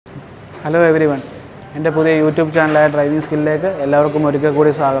Hello everyone. എൻ്റെ പുതിയ YouTube ചാനലായ driving സ്കില്ലിലേക്ക് എല്ലാവർക്കും ഒരിക്കൽ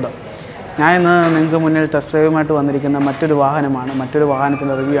കൂടി സ്വാഗതം. ഞാൻ ഇന്ന് നിങ്ങൾക്ക് മുന്നിൽ ടെസ്റ്റ് ഡ്രൈവുമായിട്ട് വന്നിരിക്കുന്ന മറ്റൊരു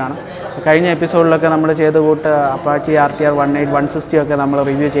വാഹനത്തിൻ്റെ റിവ്യൂ ആണ്. കഴിഞ്ഞ എപ്പിസോഡിലൊക്കെ നമ്മൾ ചെയ്ത കൂട്ട് Apache RTR 180 160 ഒക്കെ നമ്മൾ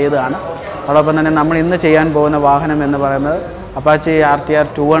റിവ്യൂ ചെയ്തതാണ്. അതോടൊപ്പം തന്നെ നമ്മൾ ഇന്ന് ചെയ്യാൻ പോകുന്ന വാഹനം എന്ന് പറയുന്നത് Apache RTR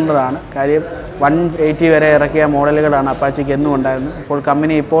 200 ആണ്. കാര്യം 180 വരെ ഇറക്കിയ മോഡലുകളാണ് അപ്പാച്ചിക്ക് എന്നും ഉണ്ടായിരുന്നത്. അപ്പോൾ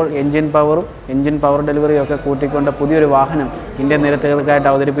കമ്പനി ഇപ്പോൾ എൻജിൻ പവർ ഡെലിവറിയും ഒക്കെ കൂട്ടിക്കൊണ്ട് പുതിയൊരു വാഹനം ഇന്ത്യൻ നിരത്തുകൾക്കായിട്ട്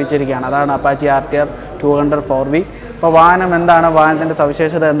അവതരിപ്പിച്ചിരിക്കുകയാണ്. അതാണ് Apache RTR 200 4V. അപ്പോൾ വാഹനം എന്താണ്, വാഹനത്തിൻ്റെ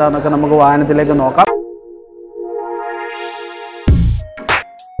സവിശേഷത എന്താണെന്നൊക്കെ നമുക്ക് വാഹനത്തിലേക്ക് നോക്കാം.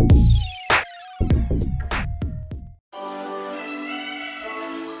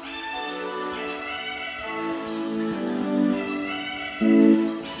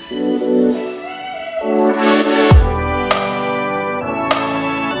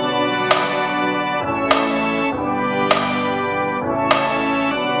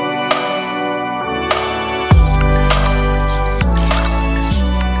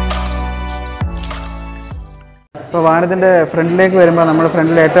 ഇപ്പോൾ വാഹനത്തിൻ്റെ ഫ്രണ്ടിലേക്ക് വരുമ്പോൾ നമ്മൾ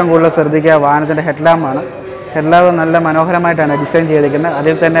ഫ്രണ്ടിൽ ഏറ്റവും കൂടുതൽ ശ്രദ്ധിക്കുക വാഹനത്തിൻ്റെ ഹെഡ്ലാമ്പാണ്. ഹെഡ്ലാമ്പ് നല്ല മനോഹരമായിട്ടാണ് ഡിസൈൻ ചെയ്തിരിക്കുന്നത്.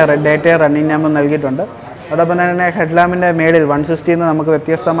 അതിൽ തന്നെ റെഡ് ATR റണ്ണിങ് നമ്പർ നൽകിയിട്ടുണ്ട്. അതോടൊപ്പം തന്നെ ഹെഡ്ലാമ്പിൻ്റെ മേളിൽ 160 നിന്ന് നമുക്ക്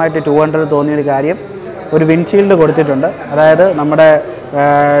വ്യത്യസ്തമായിട്ട് 200 തോന്നിയൊരു കാര്യം, ഒരു വിൻഷീൽഡ് കൊടുത്തിട്ടുണ്ട്. അതായത് നമ്മുടെ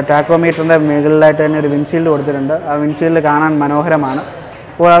ടാക്കോമീറ്ററിൻ്റെ മുകളിലായിട്ട് തന്നെ ഒരു വിൻഷീൽഡ് കൊടുത്തിട്ടുണ്ട്. ആ വിൻഷീൽഡ് കാണാൻ മനോഹരമാണ്.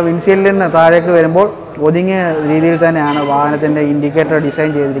 അപ്പോൾ ആ വിൻഷീൽഡിൽ നിന്ന് താഴേക്ക് വരുമ്പോൾ ഒതുങ്ങിയ രീതിയിൽ തന്നെയാണ് വാഹനത്തിൻ്റെ ഇൻഡിക്കേറ്റർ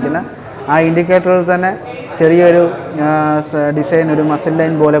ഡിസൈൻ ചെയ്തിരിക്കുന്നത്. ആ ഇൻഡിക്കേറ്ററിൽ തന്നെ ചെറിയൊരു ഡിസൈൻ, ഒരു മസിൽ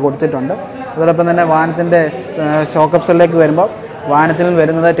ലൈൻ പോലെ കൊടുത്തിട്ടുണ്ട്. അതോടൊപ്പം തന്നെ വാഹനത്തിൻ്റെ ഷോക്ക് അബ്സറിലേക്ക് വരുമ്പോൾ വാഹനത്തിൽ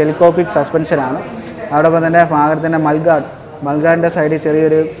വരുന്നത് ടെലിസ്കോപ്പിക് സസ്പെൻഷനാണ്. അതോടൊപ്പം തന്നെ വാഹനത്തിൻ്റെ മൽഗാർഡിൻ്റെ സൈഡിൽ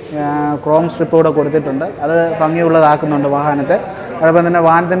ചെറിയൊരു ക്രോം സ്ട്രിപ്പ് കൂടെ കൊടുത്തിട്ടുണ്ട്. അത് ഭംഗിയുള്ളതാക്കുന്നുണ്ട് വാഹനത്തെ. അതോടൊപ്പം തന്നെ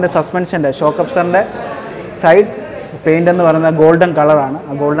വാഹനത്തിൻ്റെ സസ്പെൻഷൻ്റെ ഷോക്ക് അബ്സറിൻ്റെ സൈഡ് പെയിൻ്റ് എന്ന് പറയുന്നത് ഗോൾഡൻ കളറാണ്.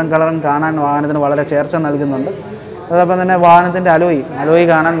 ആ ഗോൾഡൻ കളറും കാണാൻ വാഹനത്തിന് വളരെ ചേർച്ച നൽകുന്നുണ്ട്. അതോടൊപ്പം തന്നെ വാഹനത്തിൻ്റെ അലോയ്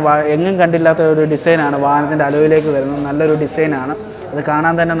കാണാൻ എങ്ങും കണ്ടില്ലാത്ത ഒരു ഡിസൈനാണ് വാഹനത്തിൻ്റെ അലോയിലേക്ക് വരുന്നത്. നല്ലൊരു ഡിസൈനാണ്. അത്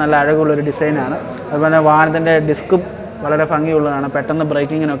കാണാൻ തന്നെ നല്ല അഴകുള്ളൊരു ഡിസൈനാണ്. അതുപോലെ തന്നെ വാഹനത്തിൻ്റെ ഡിസ്കും വളരെ ഭംഗിയുള്ളതാണ്. പെട്ടെന്ന്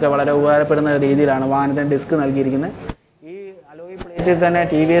ബ്രേക്കിങ്ങിനൊക്കെ വളരെ ഉപകാരപ്പെടുന്ന രീതിയിലാണ് വാഹനത്തിന് ഡിസ്ക് നൽകിയിരിക്കുന്നത്. ഈ അലോയ് പ്ലേറ്റിൽ തന്നെ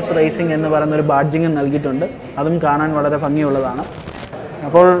TVS റേസിംഗ് എന്ന് പറയുന്നൊരു ബാഡ്ജിങ് നൽകിയിട്ടുണ്ട്. അതും കാണാൻ വളരെ ഭംഗിയുള്ളതാണ്.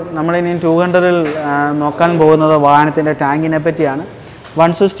 അപ്പോൾ നമ്മളിനി 200-ൽ നോക്കാൻ പോകുന്നത് വാഹനത്തിൻ്റെ ടാങ്കിനെ പറ്റിയാണ്.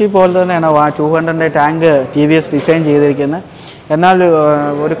 160 പോലെ തന്നെയാണ് 200-ൻ്റെ ടാങ്ക് TVS ഡിസൈൻ ചെയ്തിരിക്കുന്നത്. എന്നാൽ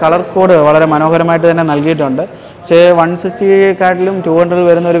ഒരു കളർ കോഡ് വളരെ മനോഹരമായിട്ട് തന്നെ നൽകിയിട്ടുണ്ട്. പക്ഷേ 160-ക്കാട്ടിലും 200-ൽ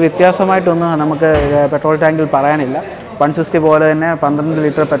വരുന്ന ഒരു വ്യത്യാസമായിട്ടൊന്നും നമുക്ക് പെട്രോൾ ടാങ്കിൽ പറയാനില്ല. 160 പോലെ തന്നെ 12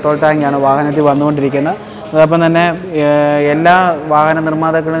 ലിറ്റർ പെട്രോൾ ടാങ്കാണ് വാഹനത്തിൽ വന്നുകൊണ്ടിരിക്കുന്നത്. അതോടൊപ്പം തന്നെ എല്ലാ വാഹന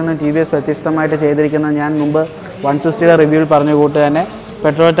നിർമ്മാതാക്കളിൽ നിന്നും TVS വ്യത്യസ്തമായിട്ട് ചെയ്തിരിക്കുന്നത് ഞാൻ മുമ്പ് 160-യുടെ റിവ്യൂവിൽ പറഞ്ഞ കൂട്ട് തന്നെ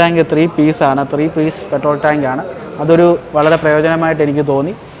പെട്രോൾ ടാങ്ക് 3 പീസാണ്. 3 പീസ് പെട്രോൾ ടാങ്കാണ്. അതൊരു വളരെ പ്രയോജനമായിട്ട് എനിക്ക്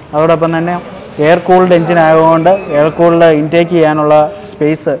തോന്നി. അതോടൊപ്പം തന്നെ എയർ കൂൾഡ് എഞ്ചിൻ ആയതുകൊണ്ട് എയർ കൂൾഡ് ഇൻടേക്ക് ചെയ്യാനുള്ള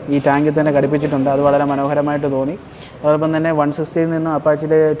സ്പേസ് ഈ ടാങ്കിൽ തന്നെ ഘടിപ്പിച്ചിട്ടുണ്ട്. അത് വളരെ മനോഹരമായിട്ട് തോന്നി. അതോടൊപ്പം തന്നെ 160-ൽ നിന്നും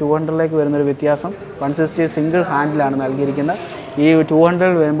അപ്പാച്ചിയുടെ 200-ലേക്ക് വരുന്നൊരു വ്യത്യാസം, 160 സിംഗിൾ ഹാൻഡിലാണ് നൽകിയിരിക്കുന്നത്. ഈ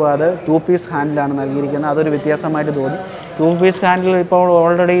 200-ൽ വരുമ്പോൾ അത് 2 പീസ് ഹാൻഡിലാണ് നൽകിയിരിക്കുന്നത്. അതൊരു വ്യത്യാസമായിട്ട് തോന്നി. 2 പീസ് ഹാൻഡിൽ ഇപ്പോൾ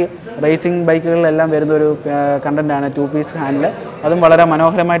ഓൾറെഡി റേസിംഗ് ബൈക്കുകളിലെല്ലാം വരുന്നൊരു കണ്ടൻറ്റാണ് 2 പീസ് ഹാൻഡിൽ. അതും വളരെ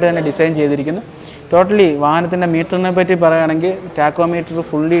മനോഹരമായിട്ട് തന്നെ ഡിസൈൻ ചെയ്തിരിക്കുന്നു. ടോട്ടലി വാഹനത്തിൻ്റെ മീറ്ററിനെ പറ്റി പറയുകയാണെങ്കിൽ ടാക്കോമീറ്റർ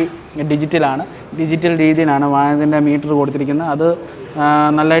ഫുള്ളി ഡിജിറ്റൽ രീതിയിലാണ് വാഹനത്തിൻ്റെ മീറ്റർ കൊടുത്തിരിക്കുന്നത്. അത്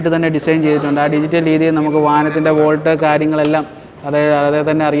നല്ലതായിട്ട് തന്നെ ഡിസൈൻ ചെയ്തിട്ടുണ്ട്. ആ ഡിജിറ്റൽ രീതിയിൽ നമുക്ക് വാഹനത്തിൻ്റെ വോൾട്ട് കാര്യങ്ങളെല്ലാം അതേ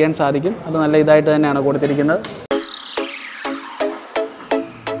തന്നെ അറിയാൻ സാധിക്കും. അത് നല്ല ഇതായിട്ട് തന്നെയാണ് കൊടുത്തിരിക്കുന്നത്.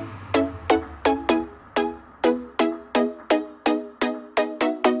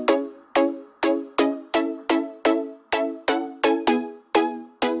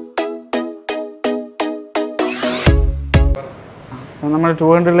 നമ്മൾ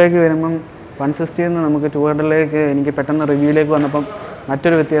 200-ലേക്ക് വരുമ്പം 160-ൽ നിന്ന് നമുക്ക് 200-ലേക്ക് എനിക്ക് പെട്ടെന്ന് റിവ്യൂയിലേക്ക് വന്നപ്പം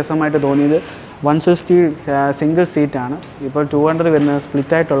മറ്റൊരു വ്യത്യാസമായിട്ട് തോന്നിയത് 160 സിംഗിൾ സീറ്റാണ്. ഇപ്പോൾ 200 വരുന്നത്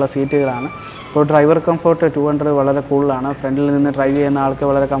സ്പ്ലിറ്റായിട്ടുള്ള സീറ്റുകളാണ്. ഇപ്പോൾ ഡ്രൈവർ കംഫോർട്ട് 200 വളരെ കൂടുതലാണ്. ഫ്രണ്ടിൽ നിന്ന് ഡ്രൈവ് ചെയ്യുന്ന ആൾക്ക്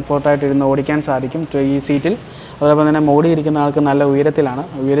വളരെ കംഫോർട്ടായിട്ട് ഇരുന്ന് ഓടിക്കാൻ സാധിക്കും ഈ സീറ്റിൽ. അതോടൊപ്പം തന്നെ മോഡിയിരിക്കുന്ന ആൾക്ക് നല്ല ഉയരത്തിലാണ്.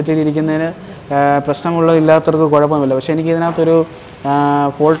 ഉയരത്തിലിരിക്കുന്നതിന് ഇല്ലാത്തവർക്ക് കുഴപ്പമില്ല. പക്ഷേ എനിക്ക് ഇതിനകത്തൊരു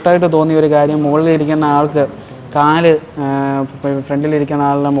ഫോൾട്ടായിട്ട് തോന്നിയ ഒരു കാര്യം, മുകളിലിരിക്കുന്ന ആൾക്ക് കാല് ഫ്രണ്ടിലിരിക്കുന്ന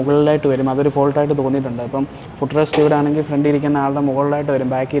ആളുടെ മുകളിലായിട്ട് വരും. അതൊരു ഫോൾട്ടായിട്ട് തോന്നിയിട്ടുണ്ട്. അപ്പം ഫുട് റെസ്റ്റ് ഇവിടെ ആണെങ്കിൽ ഫ്രണ്ടിലിരിക്കുന്ന ആളുടെ മുകളിലായിട്ട് വരും,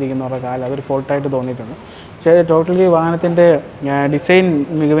 ബാക്കി ഇരിക്കുന്നവരുടെ കാല്. അതൊരു ഫോൾട്ടായിട്ട് തോന്നിയിട്ടുണ്ട്. പക്ഷേ ടോട്ടലി വാഹനത്തിൻ്റെ ഡിസൈൻ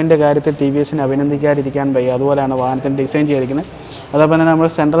മികവിൻ്റെ കാര്യത്തിൽ TVSനെ അഭിനന്ദിക്കാതിരിക്കാൻ വയ്യ. അതുപോലെയാണ് വാഹനത്തിൻ്റെ ഡിസൈൻ ചെയ്തിരിക്കുന്നത്. അതോടൊപ്പം തന്നെ നമ്മൾ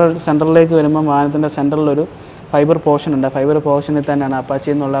സെൻട്രലിലേക്ക് വരുമ്പം വാഹനത്തിൻ്റെ സെൻട്രലിലൊരു ഫൈബർ പോർഷൻ ഉണ്ട്. ഫൈബർ പോർഷനിൽ തന്നെയാണ്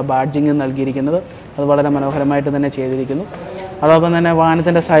അപ്പാച്ചി എന്നുള്ള ബാഡ്ജിങ് നൽകിയിരിക്കുന്നത്. അത് വളരെ മനോഹരമായിട്ട് തന്നെ ചെയ്തിരിക്കുന്നു. അതോടൊപ്പം തന്നെ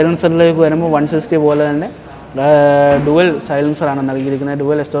വാഹനത്തിൻ്റെ സൈലൻസറിലേക്ക് വരുമ്പോൾ 160 പോലെ തന്നെ ഡുവൽ സൈലൻസറാണ് നൽകിയിരിക്കുന്നത്,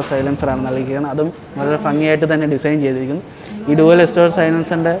 ഡുവൽ എസ്റ്റോർ സൈലൻസറാണ് നൽകിയിരിക്കുന്നത്. അതും വളരെ ഭംഗിയായിട്ട് തന്നെ ഡിസൈൻ ചെയ്തിരിക്കുന്നു. ഈ ഡുവൽ എസ്റ്റോർ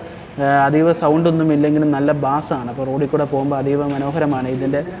സൈലൻസറിൻ്റെ അതീവ സൗണ്ടൊന്നും ഇല്ലെങ്കിലും നല്ല ബാസാണ്. അപ്പോൾ റോഡിൽ കൂടെ പോകുമ്പോൾ അതീവ മനോഹരമാണ്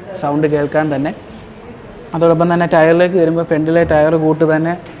ഇതിൻ്റെ സൗണ്ട് കേൾക്കാൻ തന്നെ. അതോടൊപ്പം തന്നെ ടയറിലേക്ക് വരുമ്പോൾ ഫ്രണ്ടിലെ ടയർ കൂട്ട്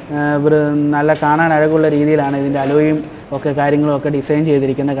തന്നെ ഒരു നല്ല കാണാൻ അഴകുള്ള രീതിയിലാണ് ഇതിൻ്റെ അലോയും ഒക്കെ കാര്യങ്ങളും ഒക്കെ ഡിസൈൻ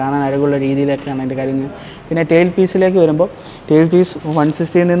ചെയ്തിരിക്കുന്നത്. കാണാൻ അഴകുള്ള രീതിയിലൊക്കെയാണ് അതിൻ്റെ കാര്യങ്ങൾ. പിന്നെ ടെയിൽ പീസിലേക്ക് വരുമ്പോൾ ടെയിൽ പീസ്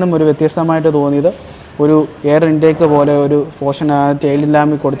 160യിൽ നിന്നും ഒരു വ്യത്യസ്തമായിട്ട് തോന്നിയത് ഒരു എയർ ഇൻടേക്ക് പോലെ ഒരു പോർഷൻ ആ ടെയിൽ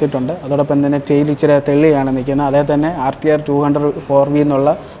ലാമ്പിൽ കൊടുത്തിട്ടുണ്ട്. അതോടൊപ്പം തന്നെ ടെയിൽ ഇച്ചിരി തെള്ളിയാണ് നിൽക്കുന്നത്. അതേ തന്നെ RTR 200 4V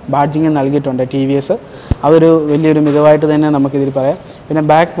എന്നുള്ള ബാഡ്ജിങ് നൽകിയിട്ടുണ്ട് TVS. അതൊരു വലിയൊരു മികവായിട്ട് തന്നെ നമുക്കിതിൽ പറയാം. പിന്നെ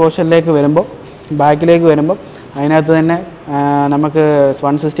ബാക്ക് പോർഷനിലേക്ക് വരുമ്പോൾ അതിനകത്ത് തന്നെ നമുക്ക്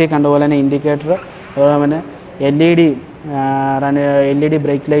 160 കണ്ടുപോലെ തന്നെ ഇൻഡിക്കേറ്റർ, അതുപോലെ തന്നെ LED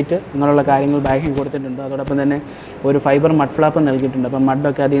ബ്രേക്ക് ലൈറ്റ് അങ്ങനെയുള്ള കാര്യങ്ങൾ ബാക്കിൽ കൊടുത്തിട്ടുണ്ട്. അതോടൊപ്പം തന്നെ ഒരു ഫൈബർ മഡ് ഫ്ലാപ്പ് നൽകിയിട്ടുണ്ട്. അപ്പം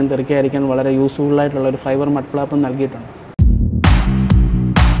മഡൊക്കെ അധികം തെറിക്കാതിരിക്കാൻ വളരെ യൂസ്ഫുള്ളായിട്ടുള്ള ഒരു ഫൈബർ മഡ് ഫ്ലാപ്പ് നൽകിയിട്ടുണ്ട്.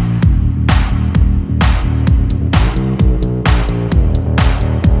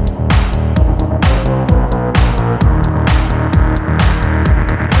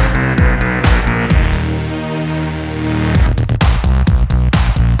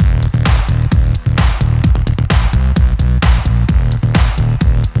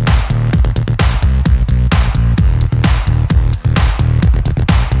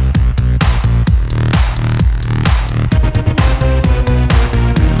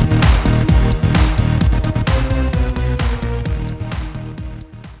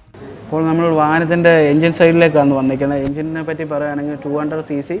 അപ്പോൾ നമ്മൾ വാഹനത്തിൻ്റെ എൻജിൻ സൈഡിലേക്കാണ് വന്നിരിക്കുന്നത്. എൻജിനെ പറ്റി പറയുകയാണെങ്കിൽ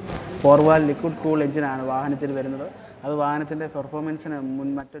 200cc 4-valve ലിക്വിഡ് കൂൾ എൻജിനാണ് വാഹനത്തിൽ വരുന്നത്. അത് വാഹനത്തിൻ്റെ പെർഫോമൻസിന്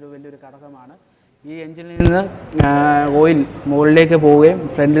മറ്റൊരു വലിയൊരു ഘടകമാണ്. ഈ എൻജിനിൽ നിന്ന് ഓയിൽ മുകളിലേക്ക് പോവുകയും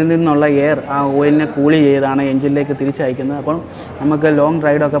ഫ്രണ്ടിൽ നിന്നുള്ള എയർ ആ ഓയിലിനെ കൂൾ ചെയ്താണ് എൻജിനിലേക്ക് തിരിച്ചയക്കുന്നത്. അപ്പോൾ നമുക്ക് ലോങ്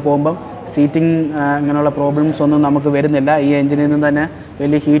റൈഡൊക്കെ പോകുമ്പം സീറ്റിംഗ് അങ്ങനെയുള്ള പ്രോബ്ലംസ് ഒന്നും നമുക്ക് വരുന്നില്ല. ഈ എൻജിനിൽ നിന്ന് തന്നെ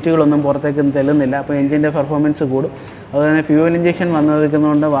വലിയ ഹീറ്റുകളൊന്നും പുറത്തേക്ക് തെല്ലുന്നില്ല. അപ്പോൾ എൻജിൻ്റെ പെർഫോമൻസ് കൂടും. അതുപോലെ ഫ്യൂവൽ ഇഞ്ചക്ഷൻ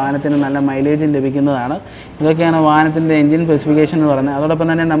വന്നിരിക്കുന്നതുകൊണ്ട് വാഹനത്തിന് നല്ല മൈലേജും ലഭിക്കുന്നതാണ്. ഇതൊക്കെയാണ് വാഹനത്തിൻ്റെ എൻജിൻ സ്പെസിഫിക്കേഷൻ എന്ന് പറയുന്നത്. അതോടൊപ്പം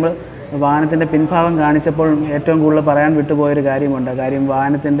തന്നെ നമ്മൾ വാഹനത്തിൻ്റെ പിൻഭാഗം കാണിച്ചപ്പോൾ ഏറ്റവും കൂടുതൽ പറയാൻ വിട്ടുപോയൊരു കാര്യമുണ്ട്. കാര്യം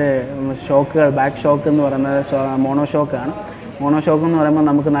വാഹനത്തിൻ്റെ ഷോക്കുകൾ, ബാക്ക് ഷോക്ക് എന്ന് പറയുന്നത് മോണോ ഷോക്കാണ്. മോണോ ഷോക്ക് എന്ന് പറയുമ്പോൾ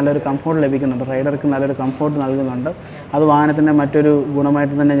നമുക്ക് നല്ലൊരു കംഫോർട്ട് ലഭിക്കുന്നുണ്ട്, റൈഡർക്ക് നല്ലൊരു കംഫോർട്ട് നൽകുന്നുണ്ട്. അത് വാഹനത്തിൻ്റെ മറ്റൊരു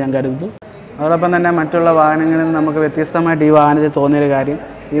ഗുണമായിട്ട് തന്നെ ഞാൻ കരുതുന്നു. അതോടൊപ്പം തന്നെ മറ്റുള്ള വാഹനങ്ങളിൽ നിന്ന് നമുക്ക് വ്യത്യസ്തമായിട്ട് ഈ വാഹനത്തിൽ തോന്നിയൊരു കാര്യം,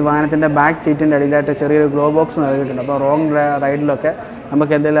 ഈ വാഹനത്തിൻ്റെ ബാക്ക് സീറ്റിൻ്റെ അടിയിലായിട്ട് ചെറിയൊരു ഗ്ലോ ബോക്സ് നൽകിയിട്ടുണ്ട്. അപ്പോൾ റോങ് റൈഡിലൊക്കെ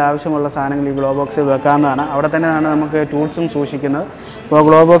നമുക്ക് എന്തെങ്കിലും ആവശ്യമുള്ള സാധനങ്ങൾ ഈ ഗ്ലോ ബോക്സിൽ വെക്കാവുന്നതാണ്. അവിടെ തന്നെയാണ് നമുക്ക് ടൂൾസും സൂക്ഷിക്കുന്നത്. അപ്പോൾ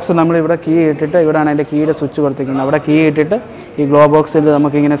ഗ്ലോ ബോക്സ് നമ്മളിവിടെ കീ ഇട്ടിട്ട്, ഇവിടെയാണ് അതിൻ്റെ കീയുടെ സ്വിച്ച് കൊടുത്തിരിക്കുന്നത്. അവിടെ കീ ഇട്ടിട്ട് ഈ ഗ്ലോ ബോക്സിൽ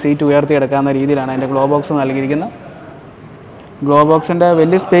നമുക്കിങ്ങനെ സീറ്റ് ഉയർത്തിയെടുക്കാവുന്ന രീതിയിലാണ് അതിൻ്റെ ഗ്ലോ ബോക്സ് നൽകിയിരിക്കുന്നത്. ഗ്ലോ ബോക്സിൻ്റെ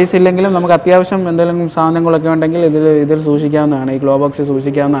വലിയ സ്പേസ് ഇല്ലെങ്കിലും നമുക്ക് അത്യാവശ്യം എന്തെങ്കിലും സാധനങ്ങളൊക്കെ ഉണ്ടെങ്കിൽ ഇതിൽ സൂക്ഷിക്കാവുന്നതാണ്, ഈ ഗ്ലോ ബോക്സിൽ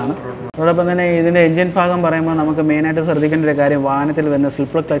സൂക്ഷിക്കാവുന്നതാണ്. അതോടൊപ്പം തന്നെ ഇതിൻ്റെ എൻജിൻ ഭാഗം പറയുമ്പോൾ നമുക്ക് മെയിനായിട്ട് ശ്രദ്ധിക്കേണ്ട ഒരു കാര്യം വാഹനത്തിൽ വരുന്ന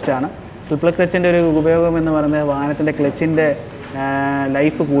സ്ലിപ്പർ ക്ലച്ചാണ്. സ്ലിപ്പർ ക്ലച്ചിൻ്റെ ഒരു ഉപയോഗം എന്ന് പറയുന്നത് വാഹനത്തിൻ്റെ ക്ലച്ചിൻ്റെ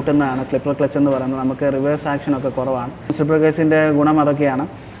ലൈഫ് കൂട്ടുന്നതാണ്. സ്ലിപ്പർ ക്ലച്ച് എന്ന് പറയുന്നത് നമുക്ക് റിവേഴ്സ് ആക്ഷനൊക്കെ കുറവാണ്. സ്ലിപ്പർ ക്ലച്ചിൻ്റെ ഗുണം അതൊക്കെയാണ്.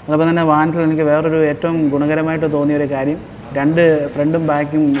 അതോടൊപ്പം തന്നെ വാഹനത്തിൽ എനിക്ക് വേറൊരു ഏറ്റവും ഗുണകരമായിട്ട് തോന്നിയൊരു കാര്യം, രണ്ട് ഫ്രണ്ടും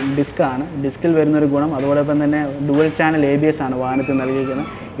ബാക്കും ഡിസ്ക്കാണ്. ഡിസ്കിൽ വരുന്നൊരു ഗുണം. അതോടൊപ്പം തന്നെ ഡുവൽ ചാനൽ ABS ആണ് വാഹനത്തിൽ നൽകിയിരിക്കുന്നത്.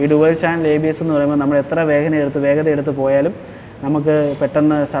 ഈ ഡുവൽ ചാനൽ ABS എന്ന് പറയുമ്പോൾ നമ്മൾ എത്ര വേഗത എടുത്ത് പോയാലും നമുക്ക്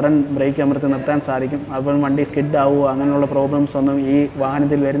പെട്ടെന്ന് സഡൻ ബ്രേക്ക് അമർത്തി നിർത്താൻ സാധിക്കും. അതുപോലെ വണ്ടി സ്കിഡ് ആവുക അങ്ങനെയുള്ള പ്രോബ്ലംസ് ഒന്നും ഈ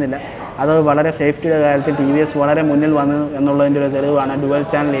വാഹനത്തിൽ വരുന്നില്ല. അത് വളരെ സേഫ്റ്റിയുടെ കാര്യത്തിൽ TVS വളരെ മുന്നിൽ വന്നു എന്നുള്ളതിൻ്റെ ഒരു തെളിവാണ് ഡുവൽ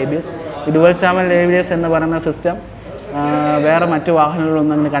ചാനൽ ABS. ഈ ഡുവൽ ചാനൽ ABS എന്ന് പറയുന്ന സിസ്റ്റം വേറെ മറ്റു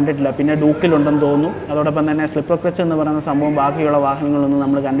വാഹനങ്ങളൊന്നും അങ്ങനെ കണ്ടിട്ടില്ല. പിന്നെ ഡൂക്കിലുണ്ടെന്ന് തോന്നുന്നു. അതോടൊപ്പം തന്നെ സ്ലിപ്പർ ക്ലച്ച് എന്ന് പറയുന്ന സംഭവം ബാക്കിയുള്ള വാഹനങ്ങളൊന്നും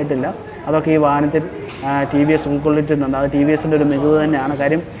നമ്മൾ കണ്ടിട്ടില്ല. അതൊക്കെ ഈ വാഹനത്തിൽ TVS ഉൾക്കൊള്ളിച്ചിട്ടുണ്ട്. അത് TVSൻ്റെ ഒരു മികവ് തന്നെയാണ്.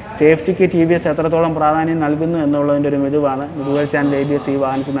 കാര്യം സേഫ്റ്റിക്ക് TVS എത്രത്തോളം പ്രാധാന്യം നൽകുന്നു എന്നുള്ളതിൻ്റെ ഒരു മികവാണ് ഡുവൽ ചാനൽ ABS ഈ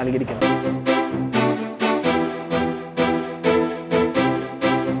വാഹനത്തിൽ നൽകിയിരിക്കുന്നത്.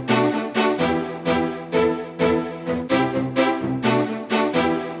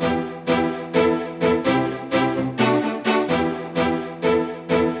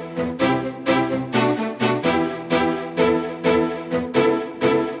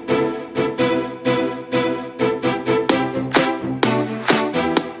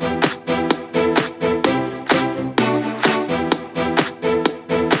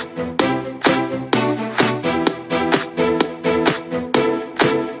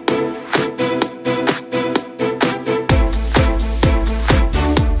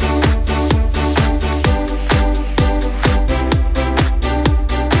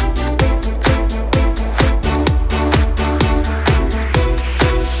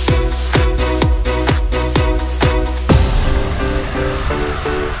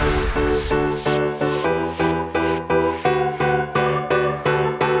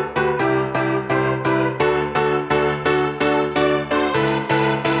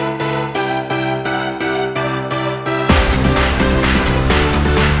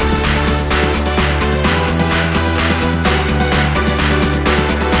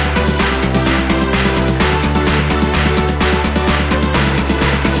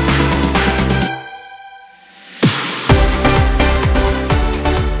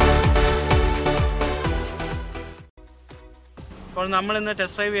 അപ്പോൾ നമ്മളിന്ന്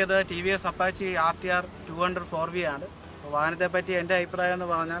ടെസ്റ്റ് ഡ്രൈവ് ചെയ്തത് TVS Apache RTR 200 4V ആണ്. അപ്പോൾ വാഹനത്തെപ്പറ്റി എൻ്റെ അഭിപ്രായം എന്ന്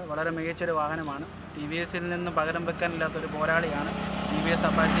പറഞ്ഞാൽ വളരെ മികച്ചൊരു വാഹനമാണ്. TVSൽ നിന്ന് പകരം വെക്കാനില്ലാത്തൊരു പോരാളിയാണ് TVS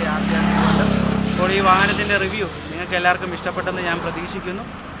Apache RTR 200. അപ്പോൾ ഈ വാഹനത്തിൻ്റെ റിവ്യൂ നിങ്ങൾക്ക് എല്ലാവർക്കും ഇഷ്ടപ്പെട്ടെന്ന് ഞാൻ പ്രതീക്ഷിക്കുന്നു.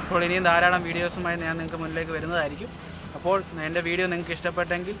 അപ്പോൾ ഇനിയും ധാരാളം വീഡിയോസുമായി ഞാൻ നിങ്ങൾക്ക് മുന്നിലേക്ക് വരുന്നതായിരിക്കും. അപ്പോൾ എൻ്റെ വീഡിയോ നിങ്ങൾക്ക്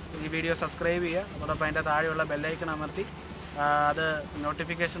ഇഷ്ടപ്പെട്ടെങ്കിൽ ഈ വീഡിയോ സബ്സ്ക്രൈബ് ചെയ്യുക. അതോടൊപ്പം അതിൻ്റെ താഴെയുള്ള ബെല്ലൈക്കൺ അമർത്തി അത്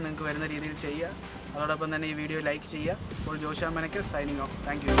നോട്ടിഫിക്കേഷൻ നിങ്ങൾക്ക് വരുന്ന രീതിയിൽ ചെയ്യുക. അതോടൊപ്പം തന്നെ ഈ വീഡിയോ ലൈക്ക് ചെയ്യുക. അപ്പോൾ ജോഷ Manakkal signing off.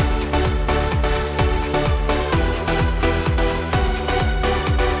 Thank you.